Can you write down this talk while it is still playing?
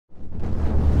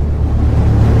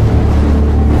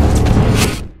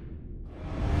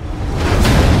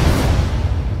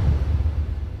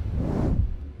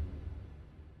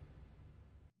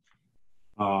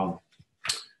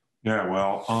Yeah,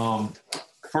 well,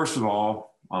 first of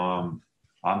all, I'm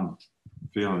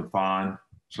feeling fine,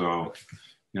 so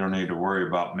you don't need to worry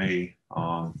about me.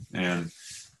 And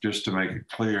just to make it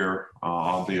clear,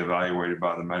 I'll be evaluated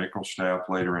by the medical staff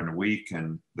later in the week,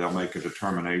 and they'll make a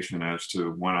determination as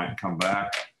to when I can come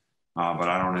back. But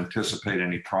I don't anticipate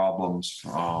any problems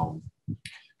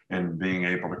in being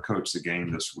able to coach the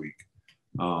game this week.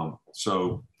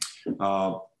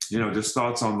 Just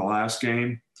thoughts on the last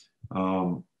game.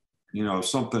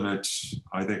 Something that's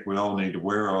I think we all need to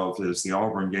aware of is the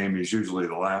Auburn game is usually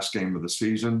the last game of the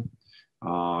season.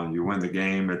 You win the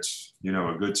game, it's,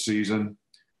 a good season,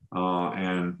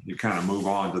 and you kind of move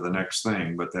on to the next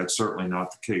thing, but that's certainly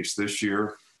not the case this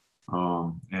year.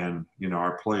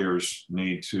 Our players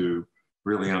need to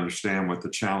really understand what the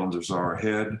challenges are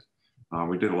ahead.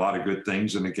 We did a lot of good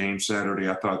things in the game Saturday.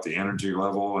 I thought the energy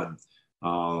level and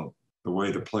the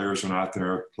way the players went out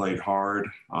there played hard,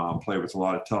 played with a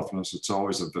lot of toughness. It's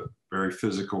always a very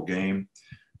physical game.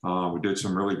 We did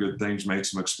some really good things, made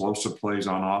some explosive plays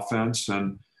on offense,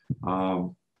 and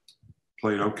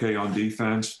played okay on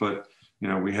defense. But,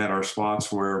 we had our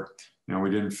spots where, we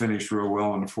didn't finish real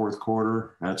well in the fourth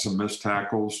quarter, had some missed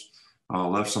tackles,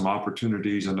 left some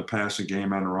opportunities in the passing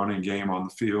game and the running game on the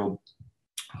field,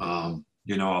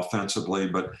 offensively.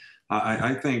 But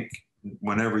I think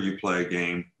whenever you play a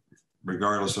game,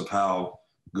 regardless of how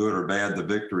good or bad the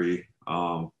victory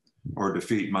or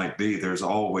defeat might be, there's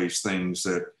always things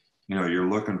that, you're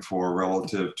looking for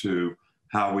relative to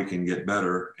how we can get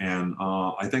better. And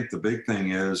I think the big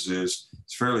thing is it's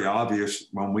fairly obvious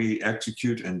when we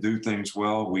execute and do things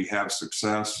well, we have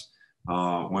success.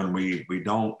 When we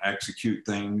don't execute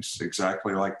things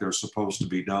exactly like they're supposed to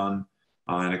be done,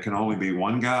 and it can only be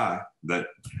one guy that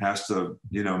has to,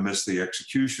 miss the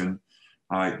execution,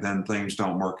 then things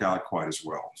don't work out quite as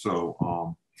well.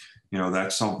 So,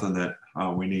 that's something that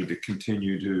we need to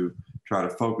continue to try to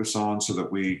focus on so that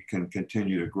we can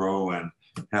continue to grow and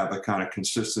have the kind of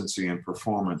consistency and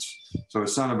performance. So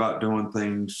it's not about doing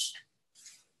things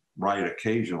right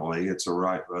occasionally. It's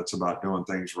about doing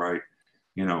things right,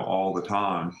 all the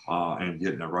time, and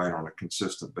getting it right on a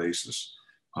consistent basis.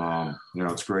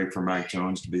 It's great for Mac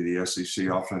Jones to be the SEC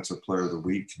Offensive Player of the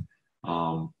Week.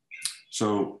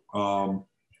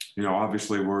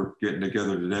 Obviously we're getting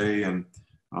together today and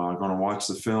going to watch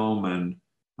the film, and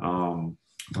I'm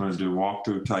going to do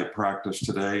walkthrough type practice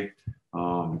today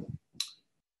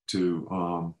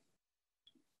to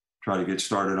try to get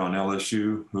started on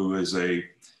LSU, who is a,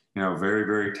 very,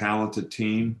 very talented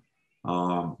team.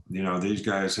 These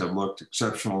guys have looked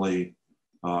exceptionally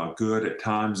good at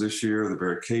times this year. They're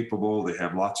very capable. They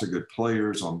have lots of good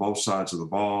players on both sides of the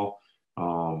ball.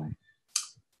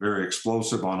 Very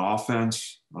explosive on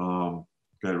offense. Got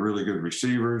really good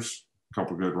receivers, a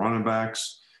couple good running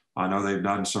backs. I know they've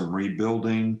done some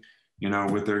rebuilding,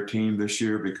 with their team this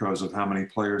year because of how many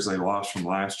players they lost from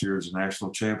last year's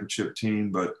national championship team.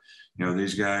 But,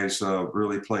 these guys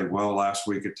really played well last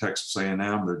week at Texas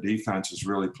A&M. Their defense has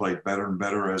really played better and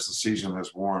better as the season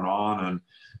has worn on.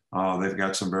 And they've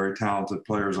got some very talented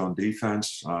players on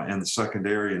defense in the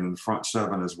secondary and in the front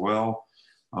seven as well.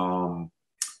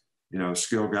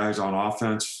 Skilled guys on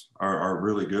offense are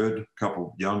really good. A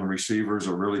couple young receivers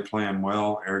are really playing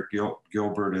well. Eric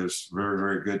Gilbert is very,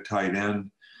 very good tight end.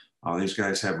 These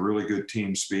guys have really good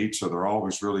team speed, so they're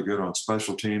always really good on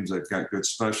special teams. They've got good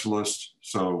specialists.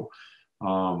 So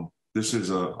this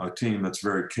is a team that's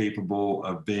very capable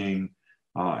of being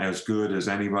as good as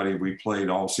anybody we played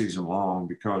all season long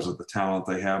because of the talent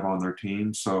they have on their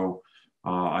team. So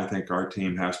I think our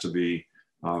team has to be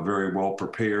very well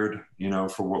prepared,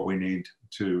 for what we need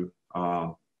to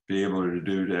be able to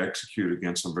do to execute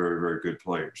against some very, very good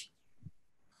players.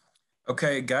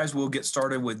 Okay, guys, we'll get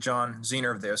started with John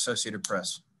Zener of the Associated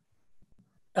Press.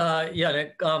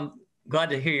 Nick, glad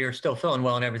to hear you're still feeling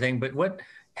well and everything, but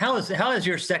how has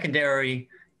your secondary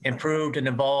improved and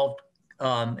evolved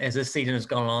as this season has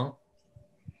gone along?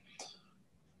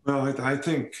 Well, I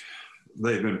think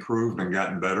they've improved and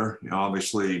gotten better.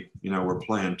 Obviously, we're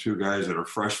playing two guys that are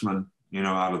freshmen,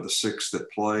 out of the six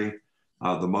that play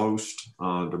the most.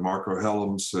 DeMarco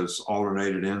Helms has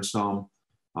alternated in some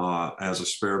as a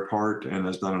spare part and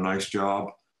has done a nice job.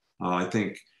 I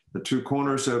think the two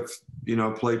corners have,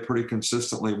 played pretty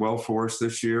consistently well for us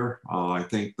this year. I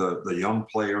think the young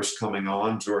players coming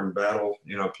on, Jordan Battle,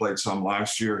 played some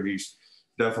last year. He's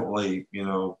definitely,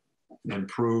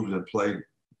 improved and played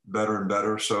better and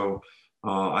better. So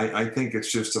I think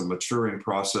it's just a maturing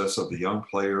process of the young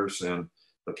players and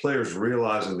the players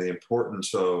realizing the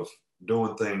importance of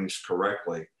doing things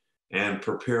correctly and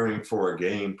preparing for a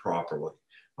game properly.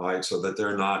 all right, so that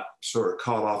they're not sort of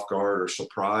caught off guard or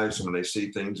surprised when they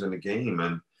see things in the game.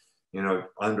 And, you know,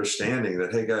 understanding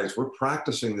that, hey, guys, we're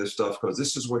practicing this stuff because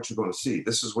this is what you're going to see.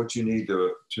 This is what you need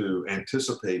to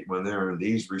anticipate when they're in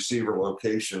these receiver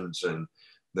locations and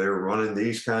they're running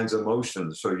these kinds of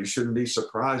motions. So you shouldn't be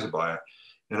surprised by it.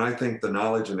 And I think the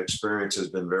knowledge and experience has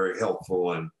been very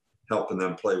helpful in helping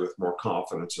them play with more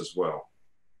confidence as well.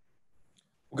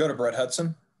 We'll go to Brett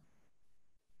Hudson.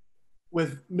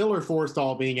 With Miller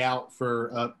Forrestall being out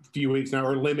for a few weeks now,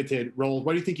 or limited roles,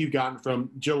 what do you think you've gotten from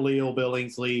Jahleel,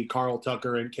 Billingsley, Carl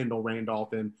Tucker, and Kendall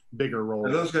Randolph in bigger roles?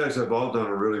 And those guys have all done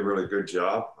a really, really good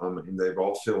job. I mean, they've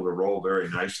all filled a role very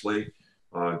nicely.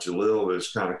 Jahleel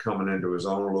is kind of coming into his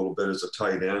own a little bit as a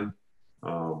tight end.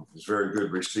 He's a very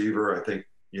good receiver. I think,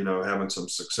 you know, having some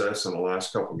success in the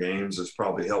last couple games has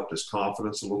probably helped his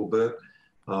confidence a little bit.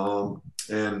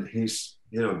 And he's,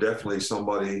 you know, definitely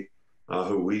somebody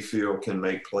who we feel can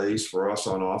make plays for us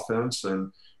on offense,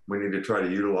 and we need to try to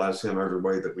utilize him every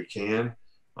way that we can.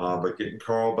 But getting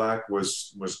Carl back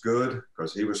was good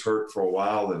because he was hurt for a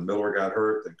while, then Miller got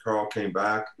hurt, then Carl came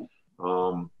back.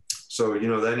 So, you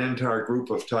know, that entire group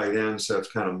of tight ends have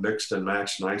kind of mixed and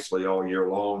matched nicely all year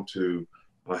long to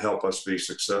help us be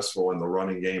successful in the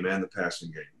running game and the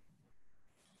passing game.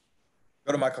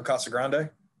 Go to Michael Casagrande.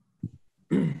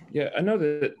 Yeah, I know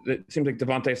that it seems like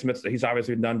Devontae Smith, he's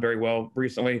obviously done very well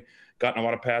recently, gotten a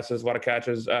lot of passes, a lot of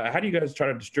catches. How do you guys try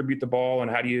to distribute the ball,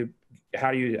 and how do you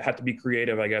have to be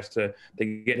creative, I guess, to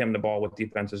get him the ball with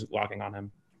defenses locking on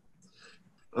him?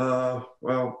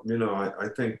 Well, you know, I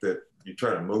think that you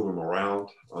try to move him around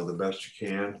the best you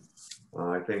can.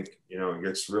 I think, you know, it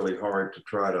gets really hard to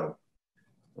try to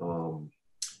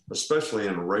especially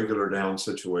in regular down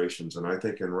situations. And I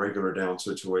think in regular down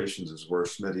situations is where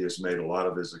Smitty has made a lot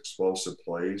of his explosive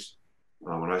plays.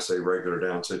 When I say regular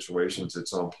down situations,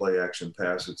 it's on play action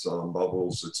pass, it's on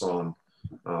bubbles, it's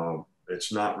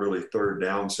not really third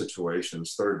down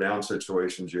situations. Third down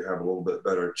situations, you have a little bit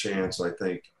better chance, I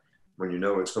think, when you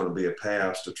know it's going to be a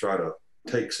pass, to try to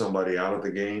take somebody out of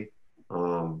the game.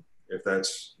 If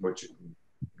that's what you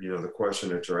know, the question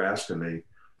that you're asking me.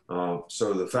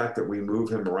 So the fact that we move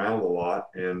him around a lot,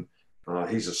 and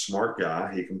he's a smart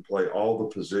guy, he can play all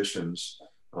the positions,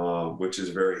 which is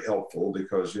very helpful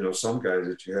because, you know, some guys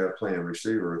that you have playing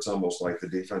receiver, it's almost like the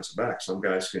defensive back. Some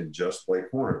guys can just play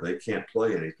corner. They can't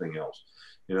play anything else.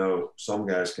 You know, some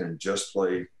guys can just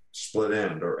play split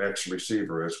end or X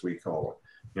receiver, as we call it.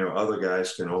 You know, other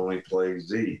guys can only play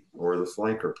Z or the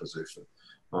flanker position.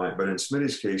 But in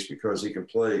Smitty's case, because he can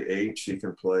play H, he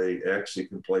can play X, he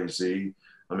can play Z,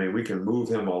 I mean, we can move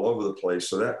him all over the place.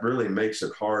 So that really makes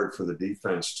it hard for the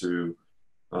defense to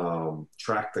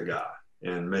track the guy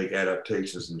and make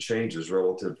adaptations and changes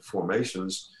relative to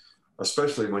formations,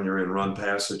 especially when you're in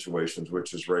run-pass situations,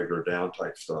 which is regular down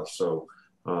type stuff. So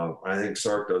I think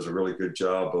Sark does a really good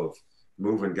job of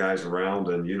moving guys around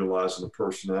and utilizing the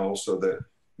personnel so that,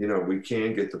 you know, we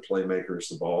can get the playmakers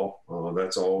the ball.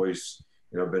 That's always,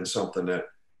 you know, been something that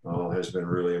has been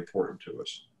really important to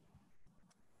us.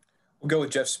 We'll go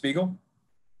with Jeff Spiegel.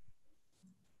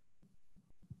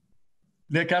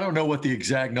 Nick, I don't know what the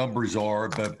exact numbers are,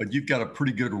 but you've got a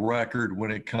pretty good record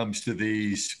when it comes to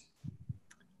these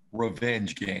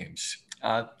revenge games.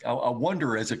 I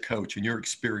wonder, as a coach, in your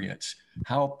experience,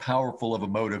 how powerful of a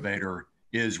motivator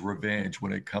is revenge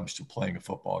when it comes to playing a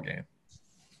football game?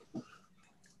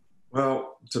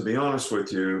 Well, to be honest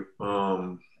with you,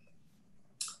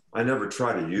 I never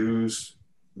try to use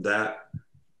that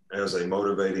as a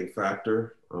motivating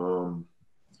factor. You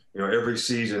know, every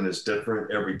season is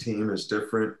different. Every team is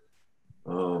different.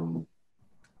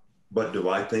 But do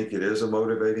I think it is a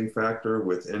motivating factor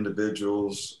with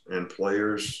individuals and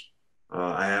players?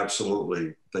 I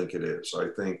absolutely think it is. I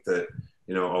think that,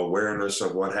 you know, awareness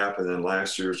of what happened in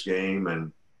last year's game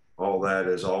and all that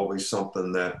is always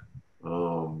something that,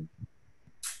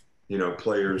 you know,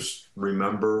 players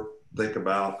remember, think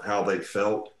about how they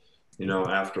felt, you know,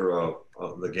 after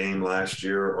the game last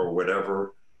year or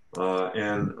whatever.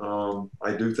 And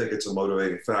I do think it's a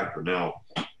motivating factor. Now,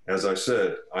 as I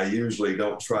said, I usually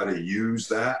don't try to use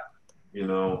that, you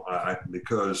know,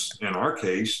 because in our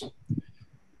case,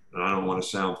 and I don't want to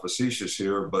sound facetious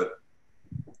here, but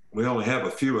we only have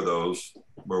a few of those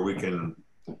where we can,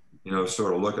 you know,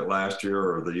 sort of look at last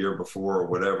year or the year before or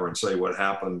whatever and say what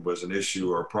happened was an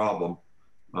issue or a problem.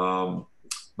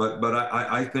 But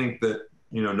I think that,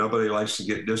 you know, nobody likes to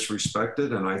get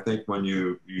disrespected. And I think when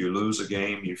you lose a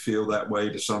game, you feel that way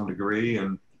to some degree.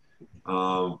 And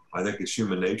I think it's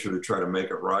human nature to try to make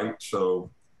it right.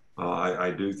 So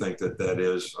I do think that that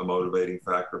is a motivating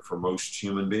factor for most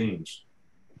human beings.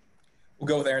 We'll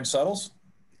go with Aaron Suttles.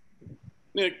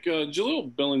 Nick,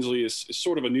 Jahleel Billingsley is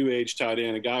sort of a new age tight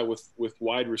end, a guy with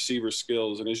wide receiver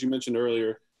skills. And as you mentioned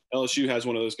earlier, LSU has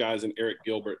one of those guys in Eric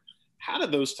Gilbert. How do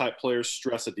those type players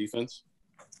stress a defense?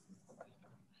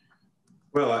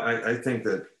 Well, I think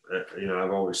that,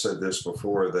 I've always said this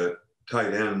before, that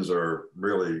tight ends are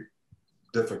really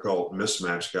difficult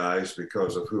mismatch guys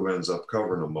because of who ends up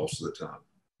covering them most of the time.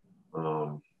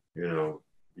 You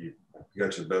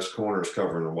got your best corners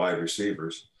covering the wide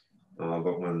receivers.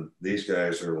 But when these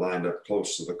guys are lined up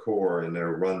close to the core and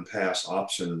their run pass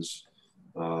options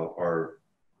are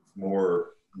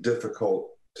more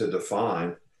difficult to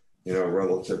define,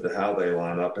 relative to how they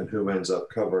line up and who ends up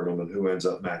covering them and who ends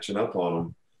up matching up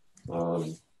on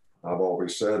them. I've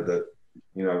always said that,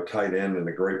 tight end and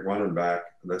a great running back,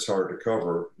 that's hard to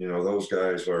cover. Those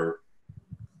guys are,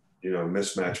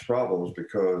 mismatch problems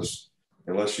because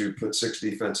unless you put 6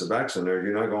 defensive backs in there,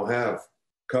 you're not going to have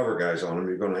cover guys on them.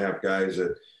 You're going to have guys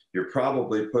that you're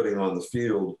probably putting on the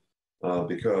field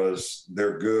because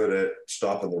they're good at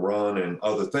stopping the run and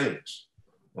other things,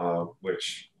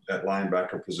 which at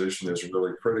linebacker position is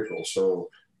really critical. So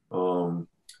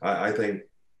I think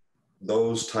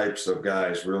those types of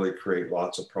guys really create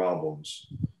lots of problems,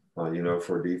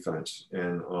 for defense.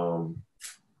 And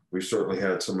we certainly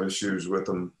had some issues with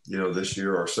them, this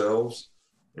year ourselves.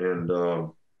 And,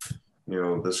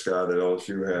 this guy that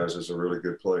LSU has is a really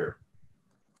good player.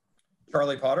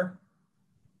 Charlie Potter.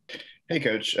 Hey,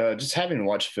 Coach. Just having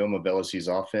watched film of LSU's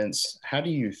offense, how do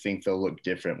you think they'll look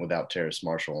different without Terrace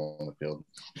Marshall on the field?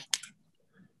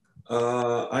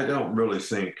 I don't really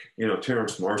think,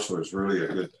 Terrence Marshall is really a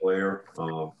good player.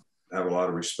 I have a lot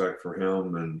of respect for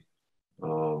him, and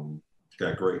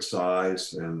got great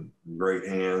size and great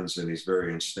hands, and he's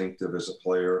very instinctive as a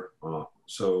player.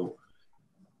 So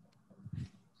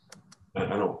I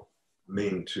don't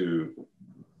mean to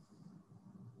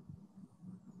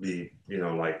be,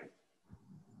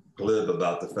 glib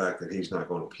about the fact that he's not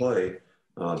going to play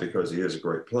because he is a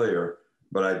great player.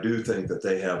 But I do think that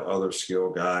they have other skill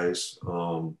guys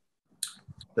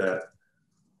that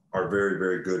are very,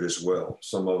 very good as well.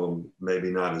 Some of them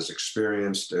maybe not as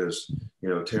experienced as,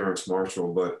 Terrence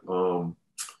Marshall, but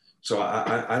so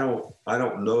I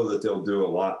don't know that they'll do a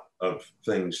lot of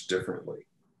things differently.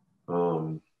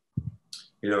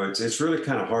 It's really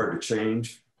kind of hard to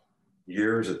change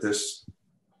years at this,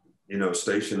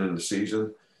 station in the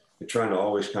season. You're trying to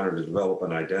always kind of develop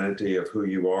an identity of who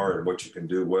you are and what you can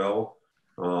do well.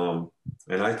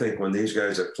 And I think when these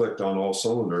guys have clicked on all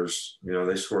cylinders,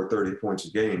 they score 30 points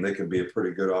a game, they can be a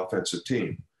pretty good offensive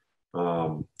team.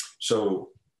 And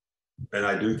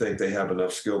I do think they have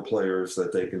enough skilled players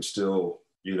that they can still,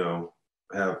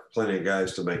 have plenty of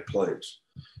guys to make plays.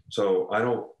 So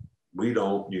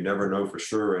you never know for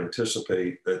sure,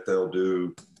 anticipate that they'll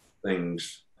do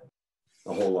things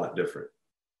a whole lot different.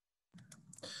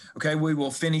 Okay, we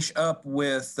will finish up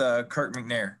with Kirk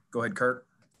McNair. Go ahead, Kirk.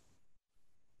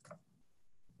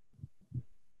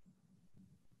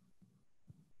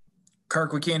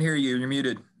 Kirk, we can't hear you. You're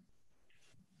muted.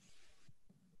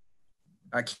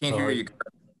 I can't hear you,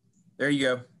 Kirk. There you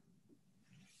go.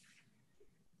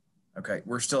 Okay,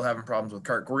 we're still having problems with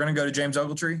Kirk. We're going to go to James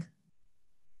Ogletree.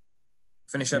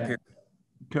 Finish up here.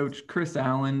 Coach, Chris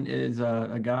Allen is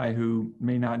a guy who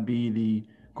may not be the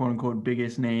quote-unquote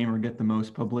biggest name or get the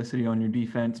most publicity on your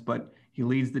defense, but he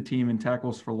leads the team in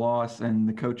tackles for loss, and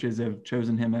the coaches have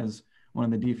chosen him as one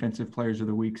of the defensive players of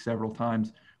the week several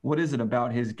times. What is it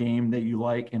about his game that you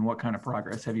like, and what kind of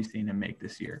progress have you seen him make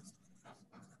this year?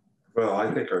 Well, I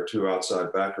think our 2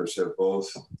 outside backers have both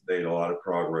made a lot of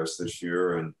progress this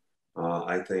year, and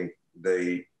I think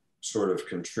they sort of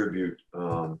contribute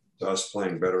to us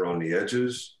playing better on the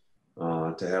edges,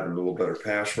 to having a little better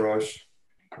pass rush.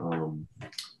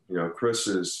 Chris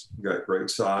has got great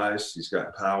size. He's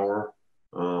got power.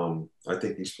 I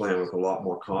think he's playing with a lot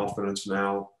more confidence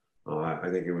now. I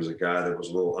think he was a guy that was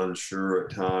a little unsure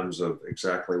at times of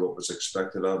exactly what was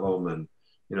expected of him. And,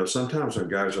 sometimes when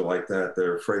guys are like that,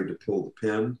 they're afraid to pull the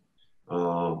pin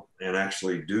and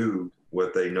actually do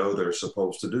what they know they're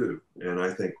supposed to do. And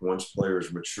I think once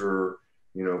players mature,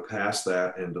 past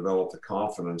that and develop the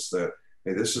confidence that,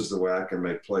 hey, this is the way I can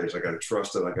make plays. I got to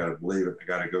trust it. I got to believe it. I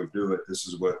got to go do it. This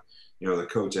is what, the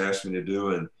coach asked me to do.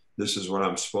 And this is what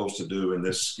I'm supposed to do in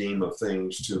this scheme of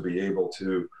things to be able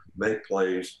to make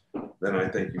plays. Then I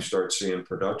think you start seeing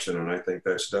production. And I think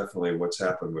that's definitely what's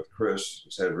happened with Chris.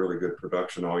 He's had really good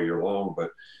production all year long,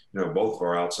 but, both of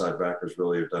our outside backers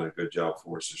really have done a good job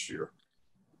for us this year.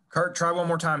 Kirk, try one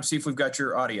more time. See if we've got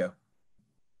your audio.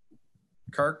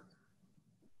 Kirk?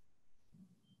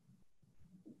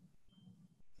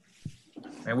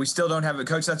 And we still don't have it.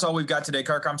 Coach, that's all we've got today.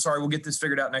 Kirk, I'm sorry. We'll get this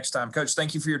figured out next time. Coach,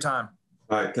 thank you for your time.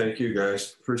 All right. Thank you,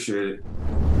 guys. Appreciate it.